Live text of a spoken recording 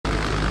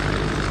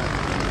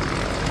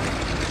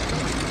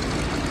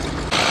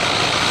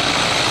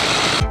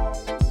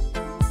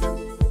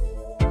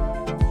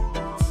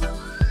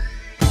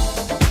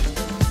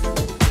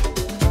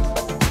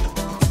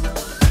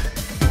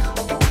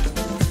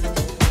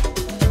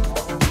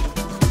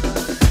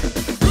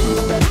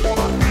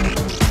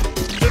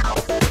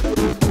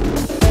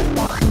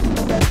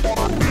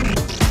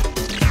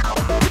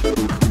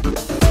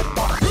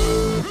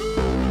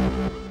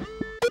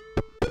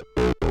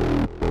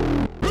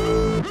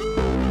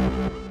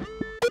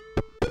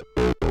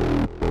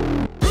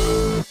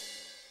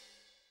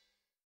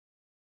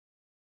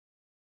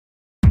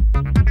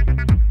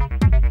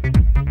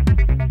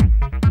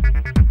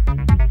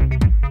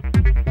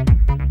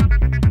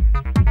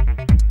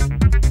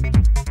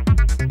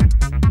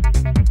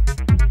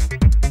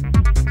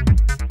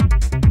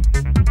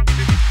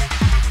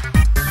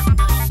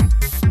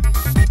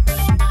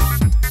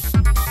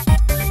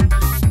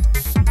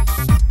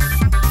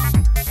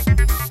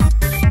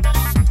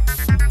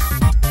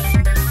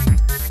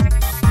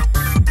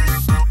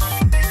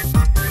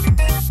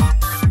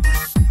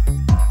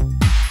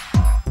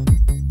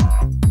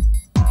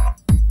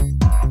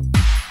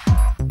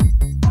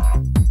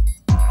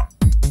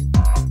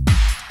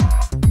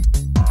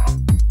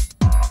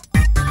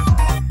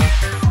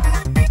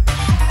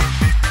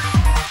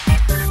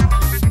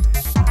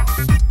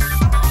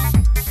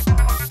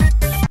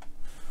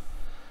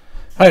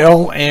Hi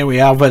all, here we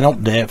have an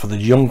update for the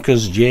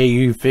Junkers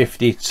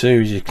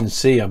JU52. As you can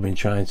see, I've been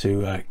trying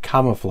to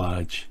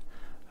camouflage.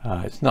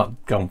 It's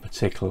not gone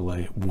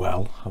particularly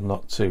well. I'm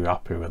not too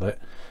happy with it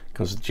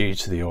because due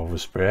to the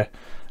overspray.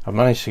 I've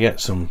managed to get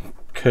some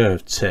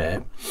curved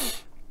tape,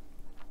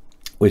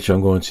 which I'm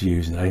going to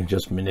use now.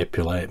 Just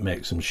manipulate,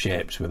 make some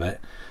shapes with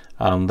it,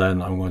 and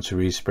then I'm going to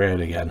respray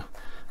it again.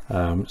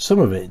 Some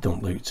of it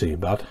don't look too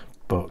bad,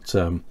 but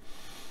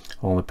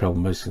only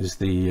problem is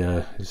the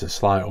is a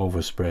slight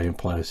overspray in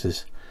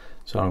places,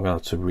 so I'm going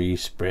to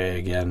respray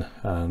again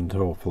and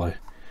hopefully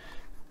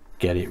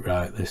get it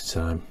right this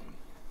time.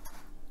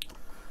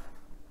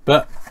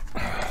 But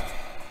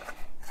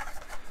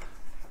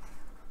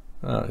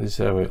that is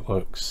how it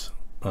looks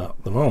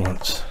at the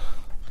moment.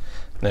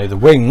 Now the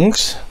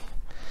wings,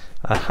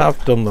 I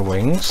have done the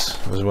wings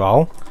as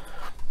well.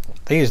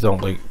 These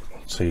don't look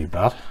too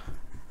bad.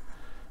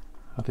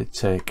 I did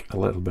take a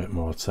little bit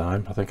more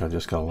time. I think I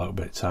just got a little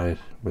bit tired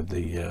with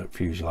the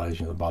fuselage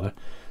of the body,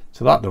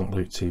 so that don't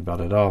look too bad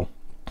at all.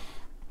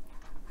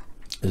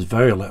 There's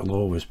very little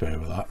overspray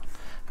with that.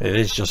 It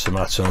is just a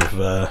matter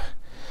of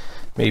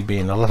me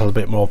being a little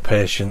bit more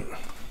patient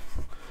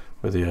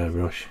with the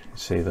airbrush. You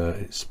see that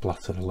it's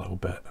splattered a little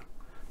bit.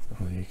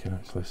 Oh, you can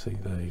actually see,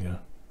 there you go.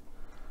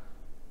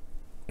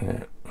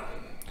 Yeah.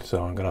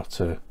 So I'm gonna have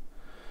to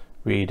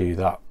redo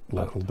that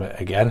little bit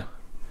again.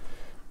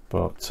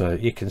 But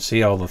you can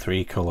see all the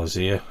three colours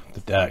here,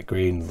 the dark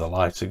green, the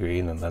lighter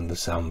green, and then the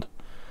sand.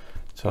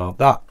 So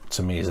that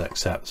to me is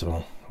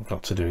acceptable. I've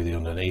got to do the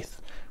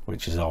underneath,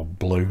 which is all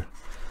blue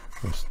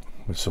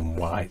with some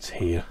white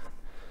here.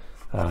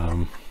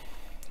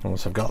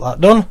 Once I've got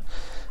that done,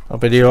 I'll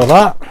video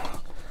that,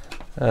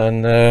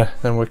 and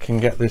then we can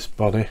get this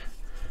body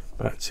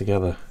back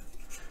together.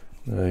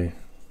 Those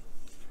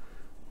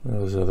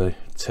are the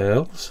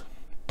tails,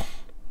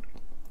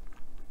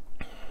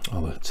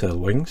 or the tail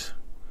wings.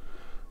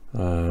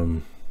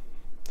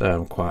 There,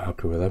 I'm quite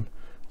happy with them.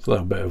 There's a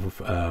little bit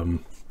of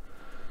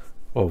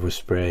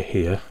overspray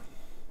here.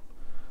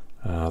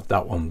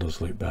 That one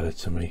does look better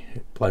to me.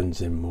 It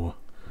blends in more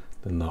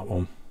than that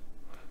one,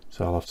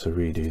 so I'll have to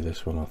redo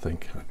this one, I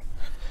think.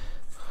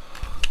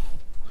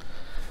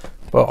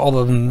 But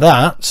other than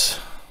that,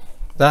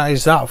 that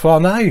is that for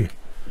now.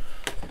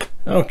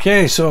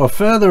 Okay, so a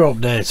further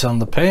update on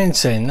the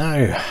painting.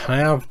 Now I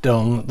have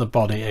done the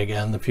body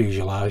again, the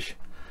fuselage,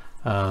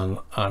 and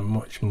I'm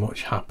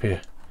much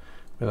happier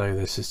with how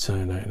this has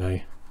turned out now.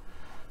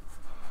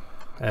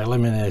 I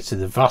eliminated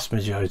the vast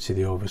majority of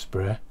the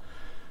overspray.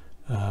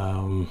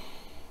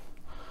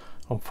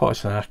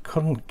 Unfortunately I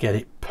couldn't get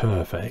it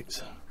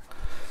perfect,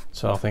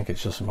 so I think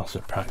it's just a matter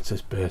of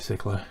practice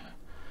basically,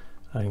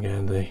 and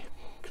getting the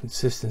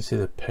consistency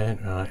of the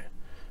paint right,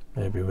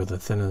 maybe with the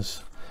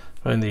thinners.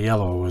 I mean, the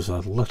yellow was a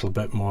little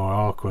bit more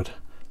awkward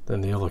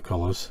than the other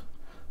colours.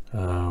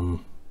 I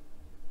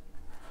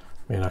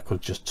mean, I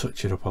could just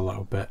touch it up a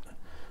little bit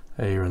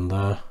here and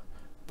there,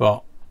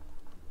 but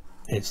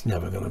it's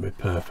never going to be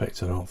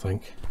perfect, I don't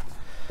think.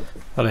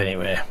 But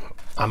anyway,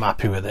 I'm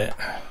happy with it.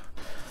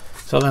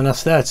 So then I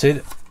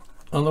started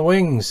on the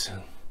wings,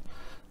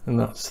 and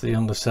that's the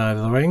underside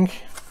of the wing.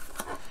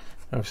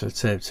 Obviously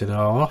taped it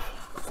all off.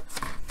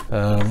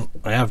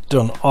 I have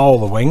done all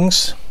the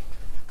wings.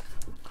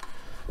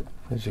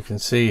 As you can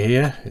see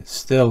here, it's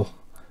still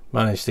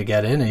managed to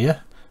get in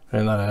here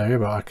in that area,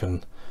 but I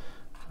can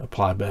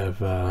apply a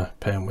bit of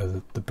paint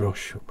with the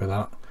brush with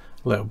that,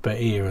 a little bit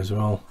here as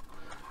well.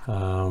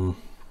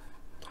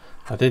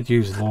 I did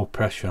use low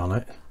pressure on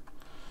it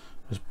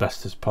as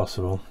best as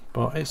possible,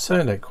 but it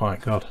sounded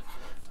quite good.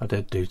 I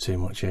did do too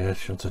much here.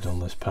 Shouldn't have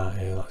done this part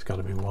here, that's got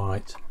to be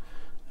white.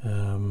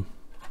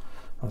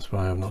 That's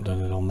why I've not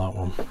done it on that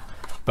one,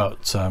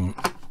 but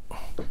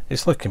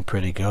it's looking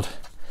pretty good.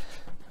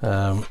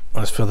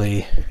 As for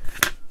the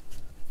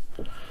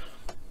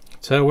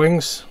tail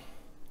wings,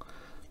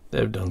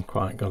 they've done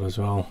quite good as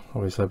well.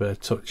 Obviously a bit of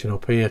touching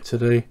up here to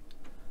do.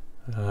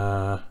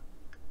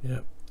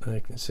 Yep, there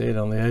you can see it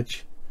on the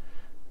edge,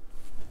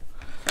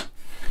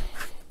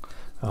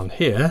 and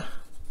here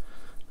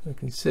you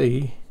can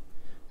see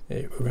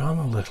it ran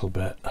a little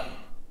bit.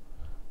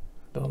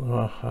 Don't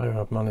know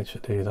how I've managed to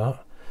do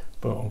that,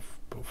 but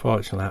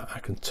fortunately I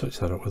can touch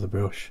that up with a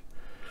brush.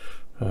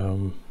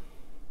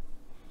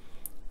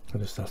 I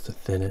just have to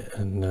thin it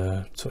and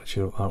touch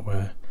it up that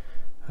way.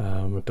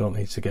 I don't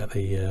need to get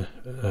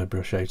the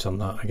brush out on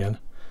that again,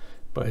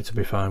 but it'll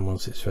be fine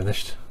once it's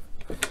finished.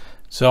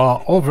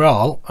 So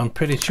overall I'm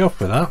pretty chuffed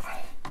with that.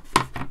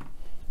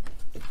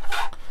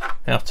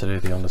 I have to do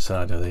the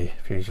underside of the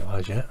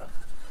fuselage yet,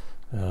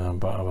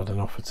 but I've had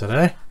enough for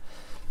today.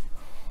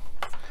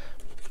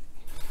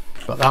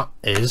 But that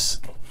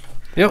is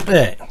the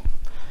update.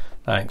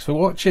 Thanks for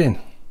watching.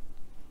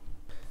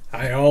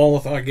 Hi all, I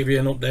thought I'd give you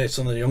an update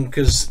on the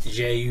Junkers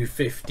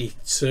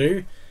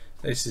JU52.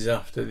 This is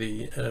after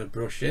the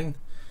brushing.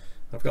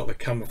 I've got the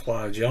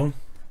camouflage on.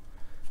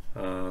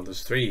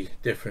 There's three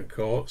different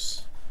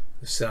coats: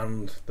 the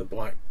sand, the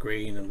black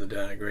green and the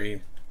dark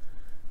green.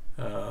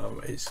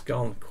 It's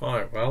gone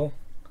quite well,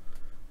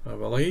 I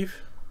believe.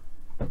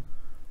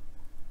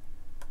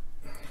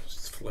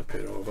 flip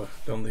it over.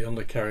 Done the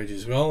undercarriage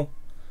as well,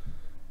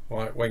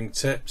 white wing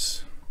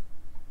tips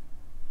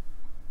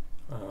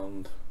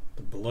and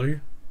the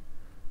blue,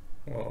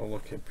 all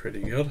looking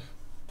pretty good.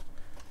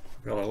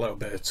 I've got a little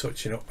bit of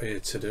touching up here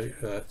to do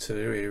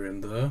here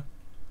and there,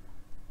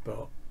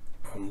 but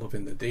I'm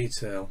loving the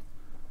detail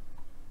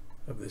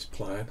of this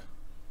plane.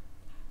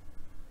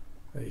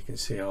 There you can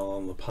see all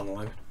on the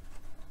panelling.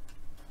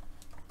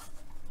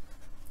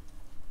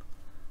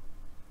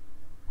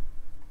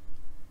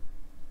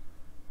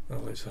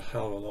 Well, it's a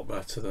hell of a lot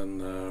better than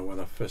when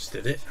I first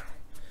did it.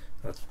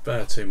 That's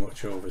far too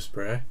much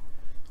overspray,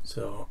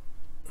 so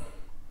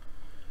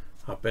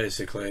I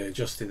basically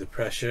adjusted the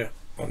pressure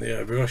on the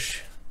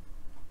airbrush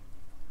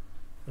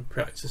and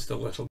practiced a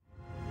little.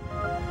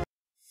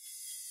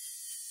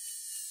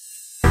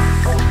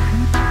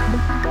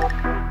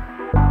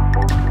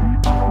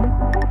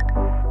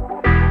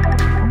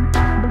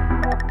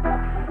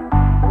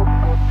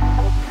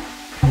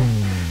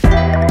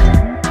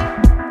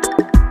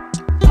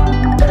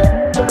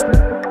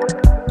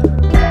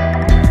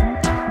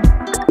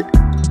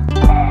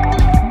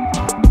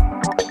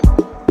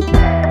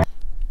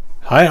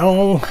 Hi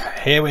all,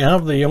 here we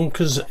have the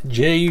Junkers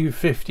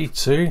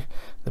JU52.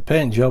 The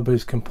paint job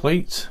is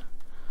complete,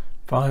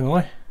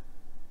 finally.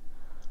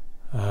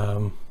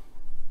 I'm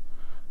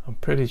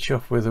pretty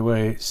chuffed with the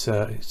way it's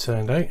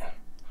turned out.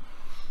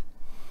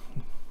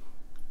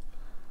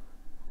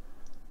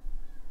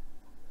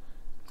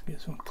 Let's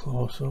get some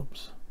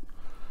close-ups.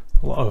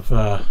 A lot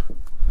of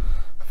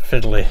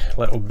fiddly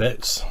little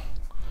bits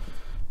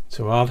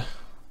to add,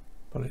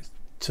 but it's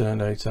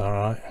turned out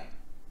alright.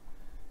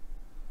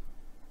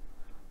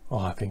 Oh,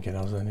 I think it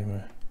has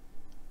anyway.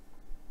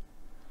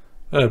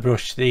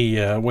 Airbrushed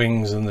the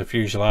wings and the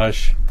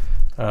fuselage,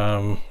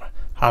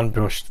 hand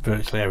brushed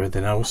virtually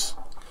everything else.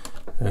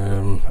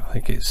 I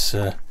think it's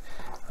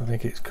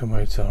come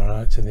out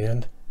alright in the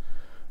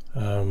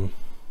end.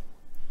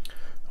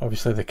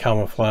 Obviously the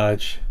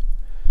camouflage,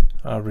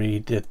 I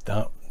redid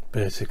that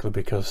basically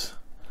because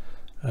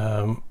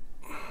I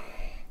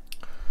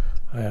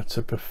had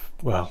to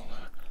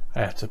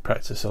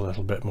practice a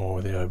little bit more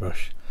with the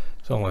airbrush.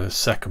 It's only the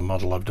second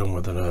model I've done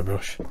with an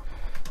airbrush,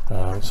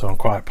 so I'm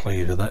quite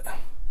pleased with it.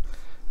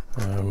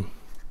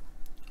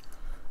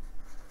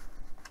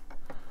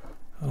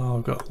 All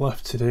I've got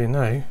left to do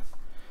now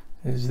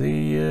is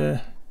the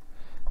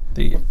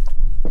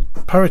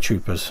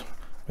paratroopers,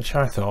 which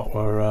I thought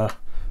were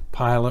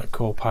pilot,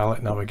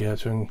 co-pilot,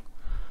 navigator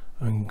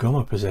and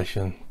gunner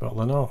position, but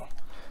they're not.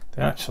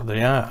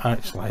 They are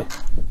actually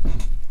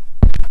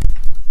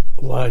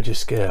larger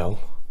scale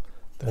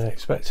than I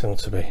expected them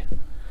to be.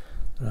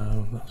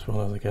 That's one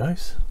of the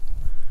guys,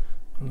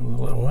 and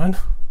the little one.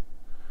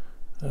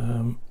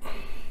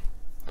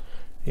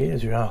 He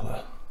is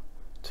rather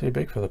too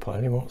big for the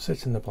plane. He won't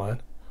sit in the plane.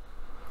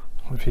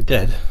 If he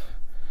did,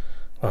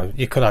 well,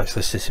 you could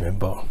actually sit him in,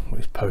 but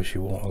his post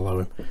you won't allow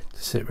him to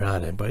sit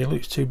right in. But he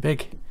looks too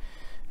big.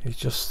 He's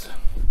just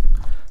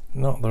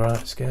not the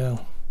right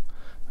scale.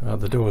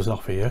 The door's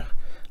off here.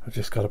 I've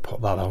just got to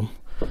put that on.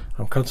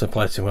 I'm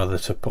contemplating whether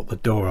to put the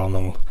door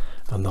on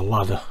and the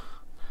ladder.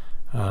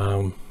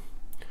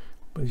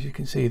 But as you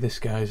can see, this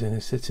guy's in a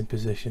sitting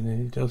position,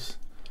 and he does.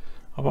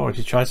 I've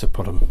already tried to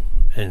put them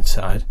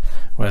inside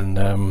when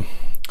I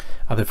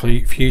had the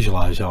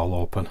fuselage all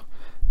open,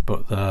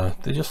 but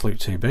they just look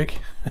too big.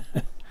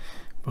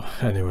 But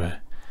anyway,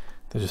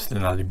 they're just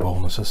an added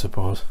bonus, I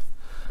suppose.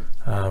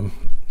 Hi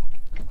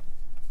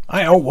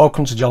all,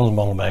 welcome to John's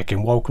Model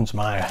Making. Welcome to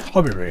my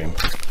hobby room.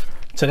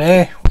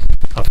 Today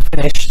I've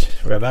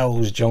finished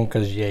Revell's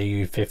Junkers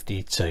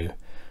JU52.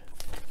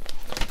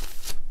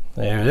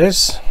 There it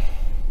is.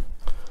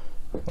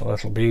 A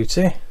little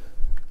beauty.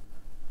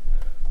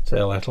 Say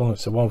a little,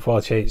 it's a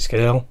 1/48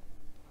 scale.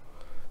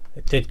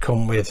 It did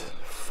come with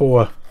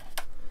 4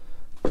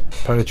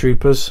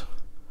 paratroopers.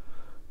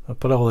 I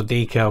put all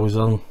the decals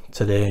on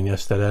today and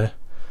yesterday,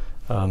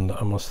 and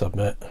I must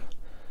admit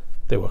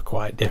they were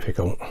quite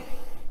difficult.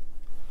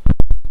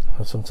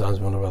 I sometimes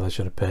wonder whether I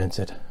should have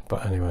painted,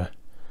 but anyway,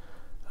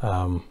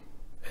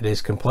 it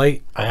is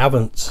complete. I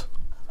haven't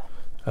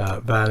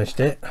varnished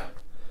it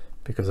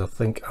because I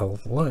think I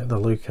like the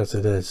look as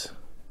it is.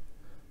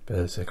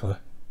 Basically,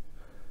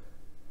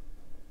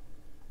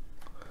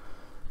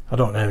 I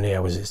don't know how many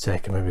hours it's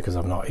taken me because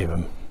I've not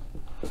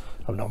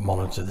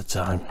monitored the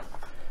time.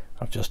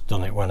 I've just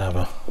done it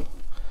whenever,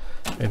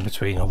 in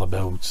between other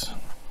builds.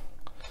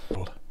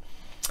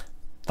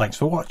 Thanks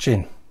for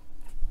watching.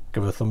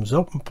 Give it a thumbs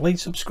up and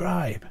please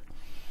subscribe.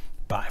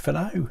 Bye for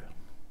now.